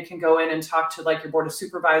confident and can go in and talk to like your board of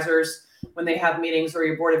supervisors when they have meetings, or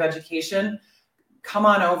your board of education, come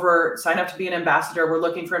on over, sign up to be an ambassador. We're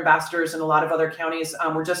looking for ambassadors in a lot of other counties.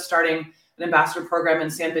 We're just starting an ambassador program in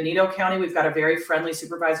San Benito County. We've got a very friendly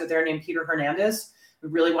supervisor there named Peter Hernandez. We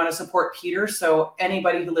really want to support Peter. So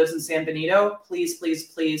anybody who lives in San Benito, please, please,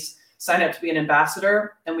 please sign up to be an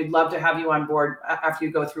ambassador. And we'd love to have you on board after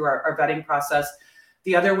you go through our vetting process.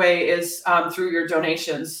 The other way is through your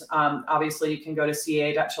donations. Obviously, you can go to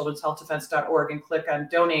ca.childrenshealthdefense.org and click on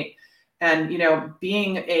donate. And,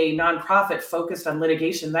 being a nonprofit focused on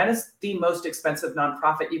litigation, that is the most expensive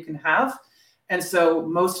nonprofit you can have. And so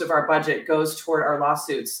most of our budget goes toward our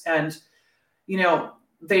lawsuits. And,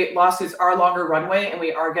 the lawsuits are longer runway, and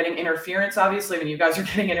we are getting interference, obviously. When you guys are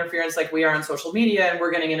getting interference like we are on social media, and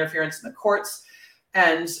we're getting interference in the courts.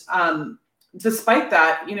 And despite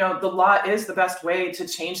that, the law is the best way to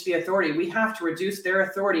change the authority. We have to reduce their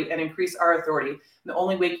authority and increase our authority. And the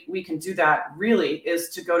only way we can do that really is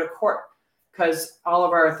to go to court, because all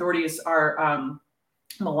of our authorities are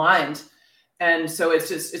maligned. And so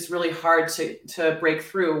it's really hard to break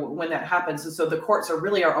through when that happens. And so the courts are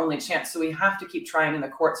really our only chance. So we have to keep trying in the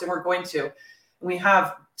courts, and we're going to. And we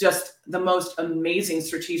have just the most amazing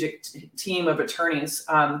strategic team of attorneys.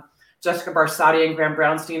 Jessica Barsati and Graham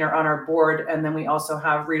Brownstein are on our board. And then we also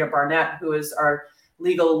have Rita Barnett, who is our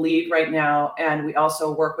legal lead right now. And we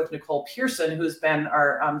also work with Nicole Pearson, who's been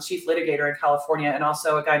our chief litigator in California, and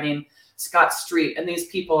also a guy named Scott Street. And these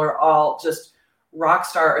people are all just rock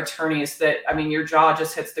star attorneys that, your jaw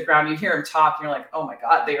just hits the ground. You hear them talk and you're like, oh my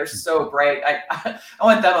God, they are so bright. I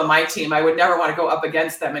want them on my team. I would never want to go up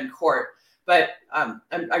against them in court. But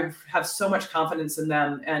I have so much confidence in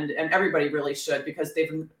them, and everybody really should, because they've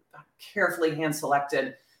been carefully hand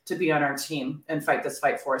selected to be on our team and fight this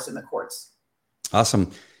fight for us in the courts.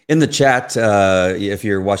 Awesome. In the chat, if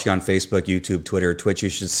you're watching on Facebook, YouTube, Twitter, Twitch, you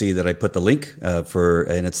should see that I put the link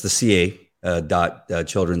and it's the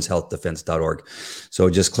ca.childrenshealthdefense.org. So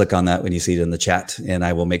just click on that when you see it in the chat, and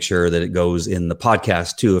I will make sure that it goes in the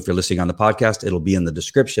podcast too. If you're listening on the podcast, it'll be in the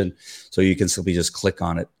description, so you can simply just click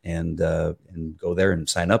on it and go there and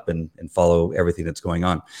sign up and follow everything that's going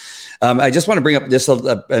on. I just want to bring up just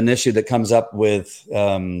an issue that comes up with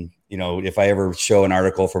if I ever show an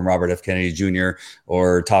article from Robert F. Kennedy Jr.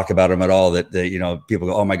 or talk about him at all, that people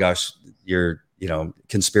go, oh my gosh, you're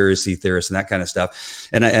conspiracy theorists and that kind of stuff.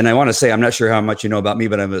 And I want to say, I'm not sure how much you know about me,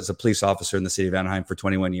 but I was a police officer in the city of Anaheim for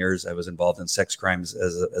 21 years. I was involved in sex crimes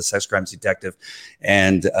as a sex crimes detective,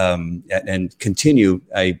 and continue.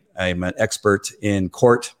 I'm an expert in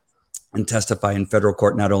court and testify in federal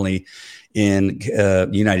court, not only in the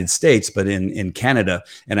United States, but in Canada.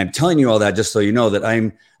 And I'm telling you all that just so you know that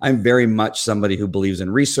I'm very much somebody who believes in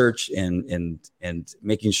research and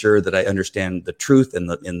making sure that I understand the truth and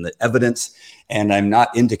the evidence. And I'm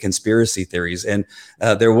not into conspiracy theories. And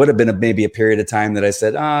there would have been maybe a period of time that I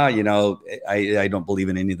said, I don't believe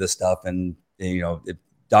in any of this stuff. And,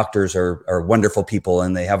 doctors are wonderful people,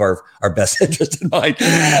 and they have our best interest in mind.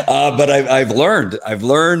 But I've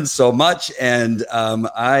learned so much, and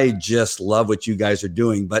I just love what you guys are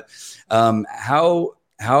doing. But how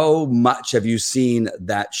much have you seen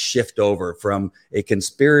that shift over from a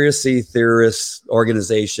conspiracy theorist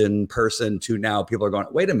organization person to now people are going,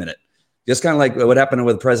 wait a minute, Just kind of like what happened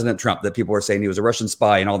with President Trump, that people were saying he was a Russian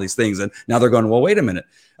spy and all these things. And now they're going, well, wait a minute.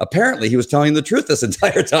 Apparently he was telling the truth this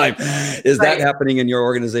entire time. Is that happening in your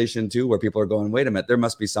organization too, where people are going, wait a minute, there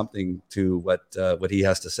must be something to what he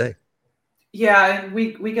has to say? Yeah,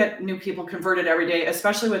 we get new people converted every day,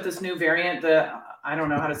 especially with this new variant, I don't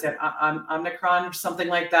know how to say it, Omicron or something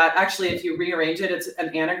like that. Actually, if you rearrange it, it's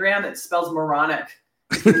an anagram. It spells moronic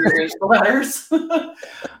if you rearrange the letters.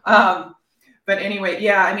 But anyway,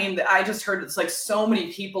 yeah, I mean, I just heard it's like so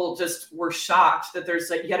many people just were shocked that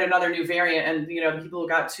there's like yet another new variant. And, you know, people who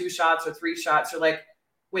got 2 shots or 3 shots are like,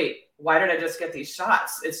 wait, why did I just get these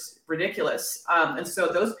shots? It's ridiculous. And so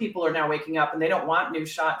those people are now waking up and they don't want new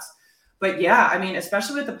shots. But yeah, I mean,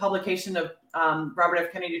 especially with the publication of Robert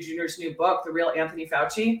F. Kennedy Jr.'s new book, The Real Anthony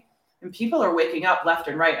Fauci, and people are waking up left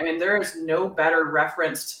and right. I mean, there is no better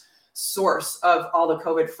referenced source of all the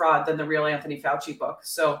COVID fraud than The Real Anthony Fauci book.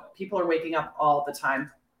 So people are waking up all the time.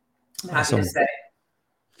 I'm happy to say.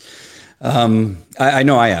 I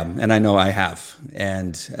know I am, and I know I have.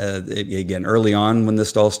 And again, early on when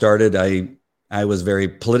this all started, I was very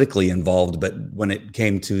politically involved. But when it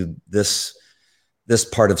came to this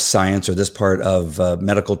part of science, or this part of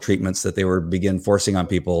medical treatments that they were begin forcing on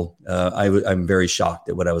people, I'm very shocked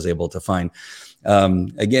at what I was able to find.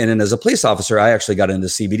 Again, and as a police officer, I actually got into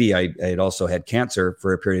CBD. I had also had cancer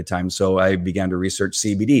for a period of time. So I began to research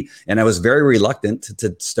CBD, and I was very reluctant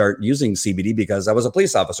to start using CBD because I was a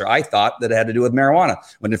police officer. I thought that it had to do with marijuana,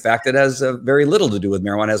 when in fact it has very little to do with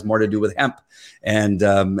marijuana. It has more to do with hemp. And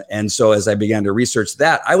so as I began to research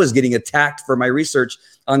that, I was getting attacked for my research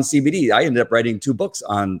on CBD. I ended up writing 2 books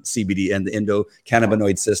on CBD and the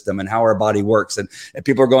endocannabinoid system and how our body works. And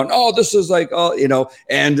people are going, oh, this is like, oh, you know,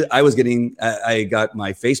 and I was getting, I've got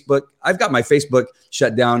my Facebook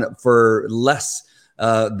shut down for less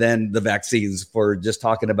than the vaccines for just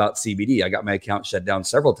talking about CBD. I got my account shut down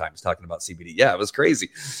several times talking about CBD. Yeah, it was crazy.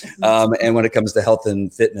 And when it comes to health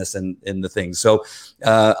and fitness and the things. So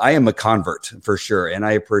I am a convert for sure. And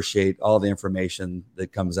I appreciate all the information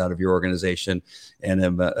that comes out of your organization. And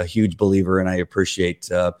I'm a huge believer. And I appreciate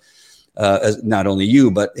not only you,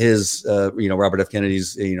 but his, Robert F.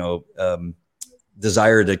 Kennedy's,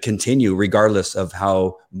 desire to continue regardless of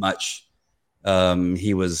how much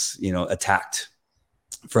he was, attacked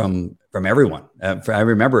from everyone. I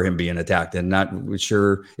remember him being attacked and not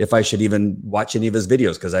sure if I should even watch any of his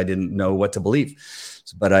videos because I didn't know what to believe.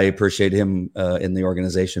 But I appreciate him in the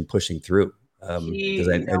organization pushing through because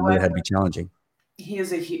I knew it had to be challenging.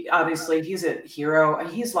 Obviously he's a hero.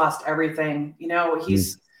 He's lost everything. You know, he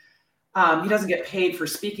doesn't get paid for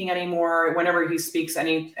speaking anymore. Whenever he speaks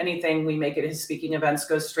anything we make at his speaking events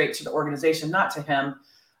goes straight to the organization, not to him.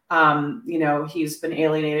 He's been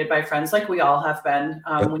alienated by friends like we all have been.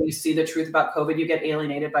 When you see the truth about COVID, you get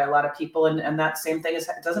alienated by a lot of people. And that same thing it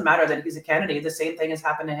doesn't matter that he's a Kennedy. The same thing has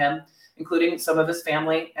happened to him, including some of his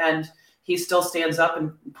family. And he still stands up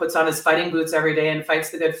and puts on his fighting boots every day and fights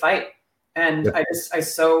the good fight. And I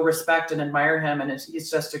so respect and admire him. And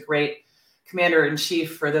he's just a great commander in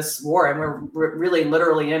chief for this war. And we're really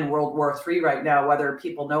literally in World War III right now, whether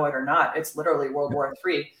people know it or not. It's literally World War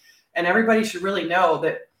III. And everybody should really know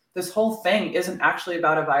that this whole thing isn't actually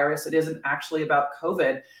about a virus. It isn't actually about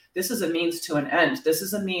COVID. This is a means to an end. This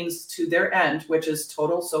is a means to their end, which is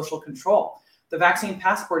total social control. The vaccine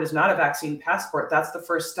passport is not a vaccine passport. That's the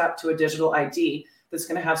first step to a digital ID that's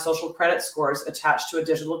going to have social credit scores attached to a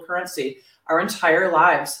digital currency. Our entire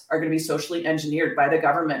lives are going to be socially engineered by the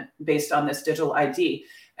government based on this digital ID.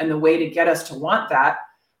 And the way to get us to want that,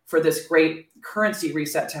 for this great currency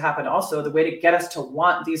reset to happen, also the way to get us to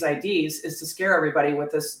want these IDs is to scare everybody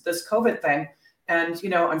with this COVID thing. And,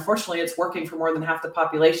 unfortunately it's working for more than half the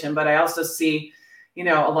population, but I also see, a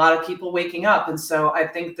lot of people waking up. And so I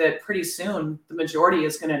think that pretty soon the majority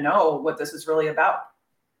is going to know what this is really about.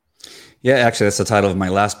 Yeah, actually, that's the title of my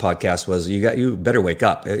last podcast was you better wake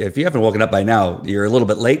up. If you haven't woken up by now, you're a little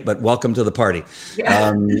bit late, but welcome to the party.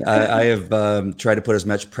 Yeah. I have tried to put as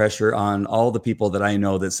much pressure on all the people that I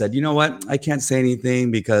know that said, you know what, I can't say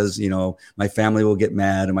anything because, my family will get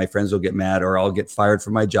mad and my friends will get mad or I'll get fired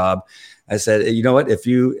from my job. I said, you know what, if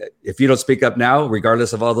you don't speak up now,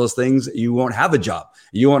 regardless of all those things, you won't have a job.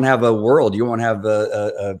 You won't have a world. You won't have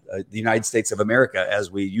the United States of America as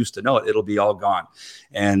we used to know it. It'll be all gone.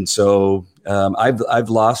 And so I've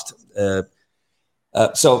lost. In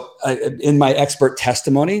my expert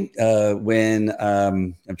testimony, when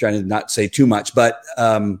I'm trying to not say too much, but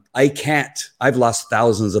I've lost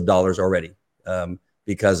thousands of dollars already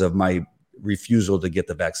because of my refusal to get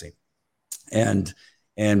the vaccine.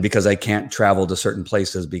 And because I can't travel to certain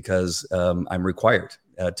places because I'm required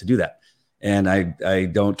to do that. and I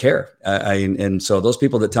don't care. And so those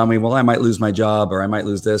people that tell me, well, I might lose my job or I might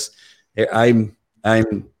lose this, I'm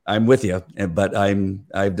with you, but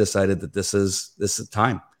I've decided that this is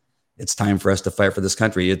time. It's time for us to fight for this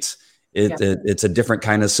country. It's a different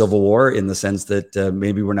kind of civil war in the sense that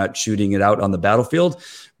maybe we're not shooting it out on the battlefield,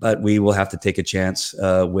 but we will have to take a chance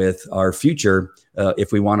with our future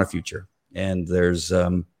if we want a future. And there's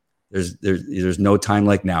no time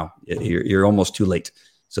like now. You're almost too late.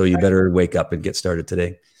 So you better wake up and get started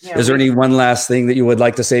today. Yeah, is there any one last thing that you would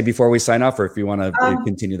like to say before we sign off, or if you want to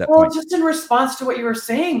continue that point? Well, just in response to what you were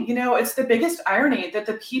saying, it's the biggest irony that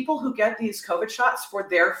the people who get these COVID shots for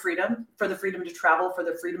their freedom, for the freedom to travel, for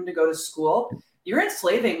the freedom to go to school, you're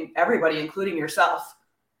enslaving everybody, including yourself.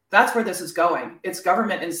 That's where this is going. It's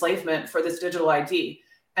government enslavement for this digital ID.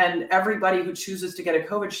 And everybody who chooses to get a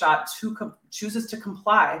COVID shot chooses to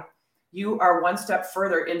comply, you are one step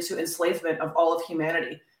further into enslavement of all of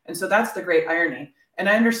humanity. And so that's the great irony. And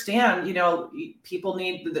I understand, people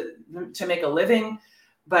need to make a living,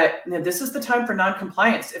 but this is the time for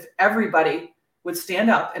non-compliance. If everybody would stand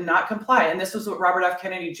up and not comply, and this was what Robert F.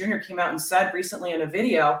 Kennedy Jr. came out and said recently in a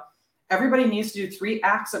video, everybody needs to do 3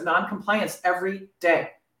 acts of non-compliance every day.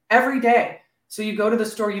 Every day. So you go to the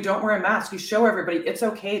store, you don't wear a mask, you show everybody it's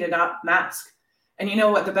okay to not mask. And you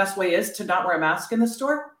know what the best way is to not wear a mask in the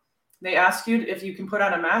store? They ask you if you can put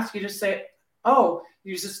on a mask, you just say, oh,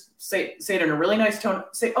 you just say it in a really nice tone.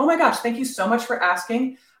 Say, oh my gosh, thank you so much for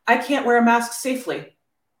asking. I can't wear a mask safely.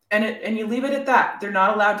 And you leave it at that. They're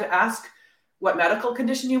not allowed to ask what medical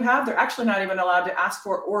condition you have. They're actually not even allowed to ask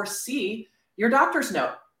for or see your doctor's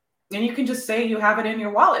note. And you can just say you have it in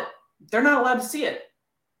your wallet. They're not allowed to see it.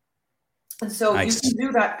 And so You can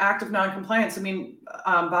do that act of non-compliance. I mean,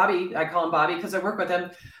 Bobby, I call him Bobby because I work with him,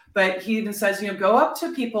 but he even says, go up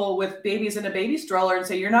to people with babies in a baby stroller and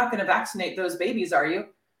say, you're not going to vaccinate those babies, are you?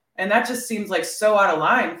 And that just seems like so out of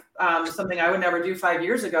line, something I would never do 5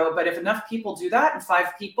 years ago. But if enough people do that and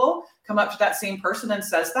 5 people come up to that same person and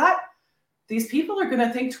says that, these people are going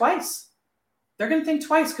to think twice. They're going to think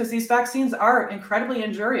twice because these vaccines are incredibly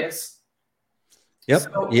injurious. Yep.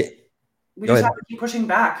 So we just have to keep pushing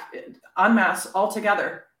back en masse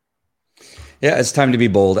altogether. Yeah, it's time to be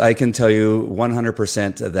bold. I can tell you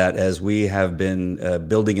 100% that as we have been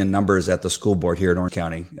building in numbers at the school board here in Orange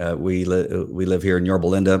County, we live here in Yorba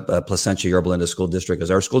Linda, Placentia Yorba Linda School District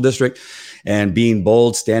is our school district, and being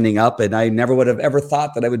bold, standing up. And I never would have ever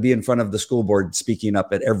thought that I would be in front of the school board speaking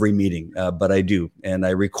up at every meeting, but I do, and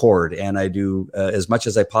I record, and I do as much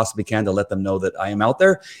as I possibly can to let them know that I am out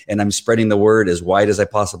there and I'm spreading the word as wide as I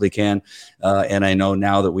possibly can. And I know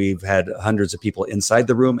now that we've had hundreds of people inside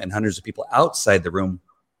the room and hundreds of people outside the room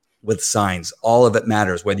with signs. All of it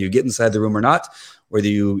matters, whether you get inside the room or not, whether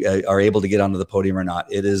you are able to get onto the podium or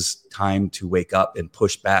not. It is time to wake up and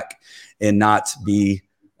push back and not be,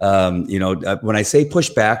 when I say push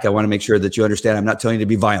back, I want to make sure that you understand I'm not telling you to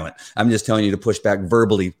be violent. I'm just telling you to push back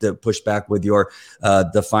verbally, to push back with your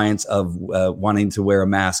defiance of wanting to wear a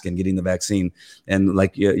mask and getting the vaccine. And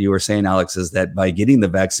like you were saying, Alex, is that by getting the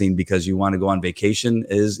vaccine because you want to go on vacation,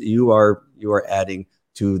 is you are adding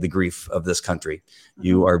to the grief of this country.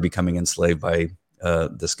 You are becoming enslaved by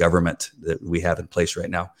this government that we have in place right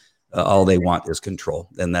now. All they want is control,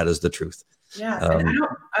 and that is the truth. Yeah, and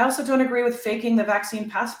I also don't agree with faking the vaccine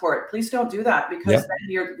passport. Please don't do that, because then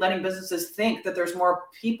you're letting businesses think that there's more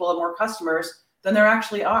people and more customers than there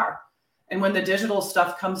actually are. And when the digital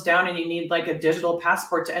stuff comes down and you need like a digital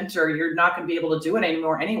passport to enter, you're not going to be able to do it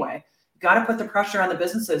anymore anyway. You got to put the pressure on the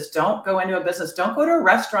businesses. Don't go into a business. Don't go to a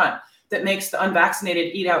restaurant that makes the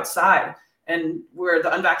unvaccinated eat outside and where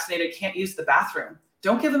the unvaccinated can't use the bathroom.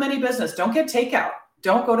 Don't give them any business. Don't get takeout.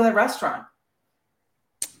 Don't go to the restaurant.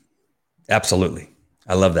 Absolutely.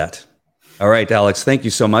 I love that. All right, Alex, thank you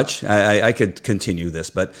so much. I could continue this,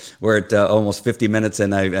 but we're at almost 50 minutes,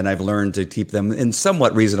 and I've learned to keep them in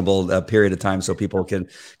somewhat reasonable period of time so people can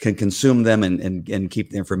consume them and keep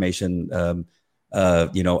the information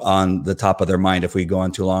on the top of their mind. If we go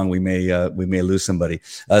on too long, we may lose somebody.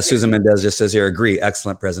 Susan Mendez just says here, agree.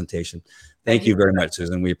 Excellent presentation. Thank you very much,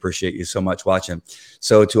 Susan. We appreciate you so much watching.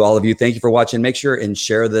 So to all of you, thank you for watching. Make sure and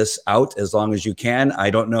share this out as long as you can. I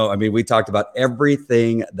don't know. I mean, we talked about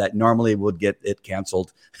everything that normally would get it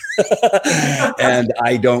canceled. And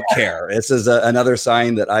I don't care. This is another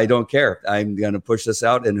sign that I don't care. I'm going to push this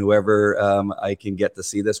out, and whoever I can get to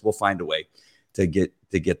see this, we'll find a way to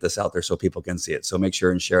get this out there so people can see it. So make sure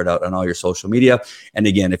and share it out on all your social media. And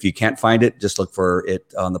again, if you can't find it, just look for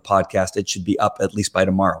it on the podcast. It should be up at least by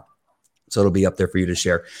tomorrow. So it'll be up there for you to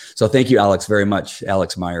share. So thank you, Alex, very much.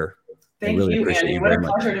 Alex Meyer. Thank you, Andy. What a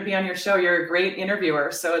pleasure to be on your show. You're a great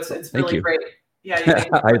interviewer. So it's really great. Yeah,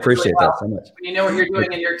 I appreciate that so much. When you know what you're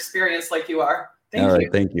doing and your experience like you are. Thank you. All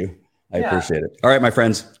right, thank you. I appreciate it. All right, my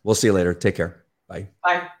friends, we'll see you later. Take care. Bye.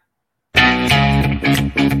 Bye.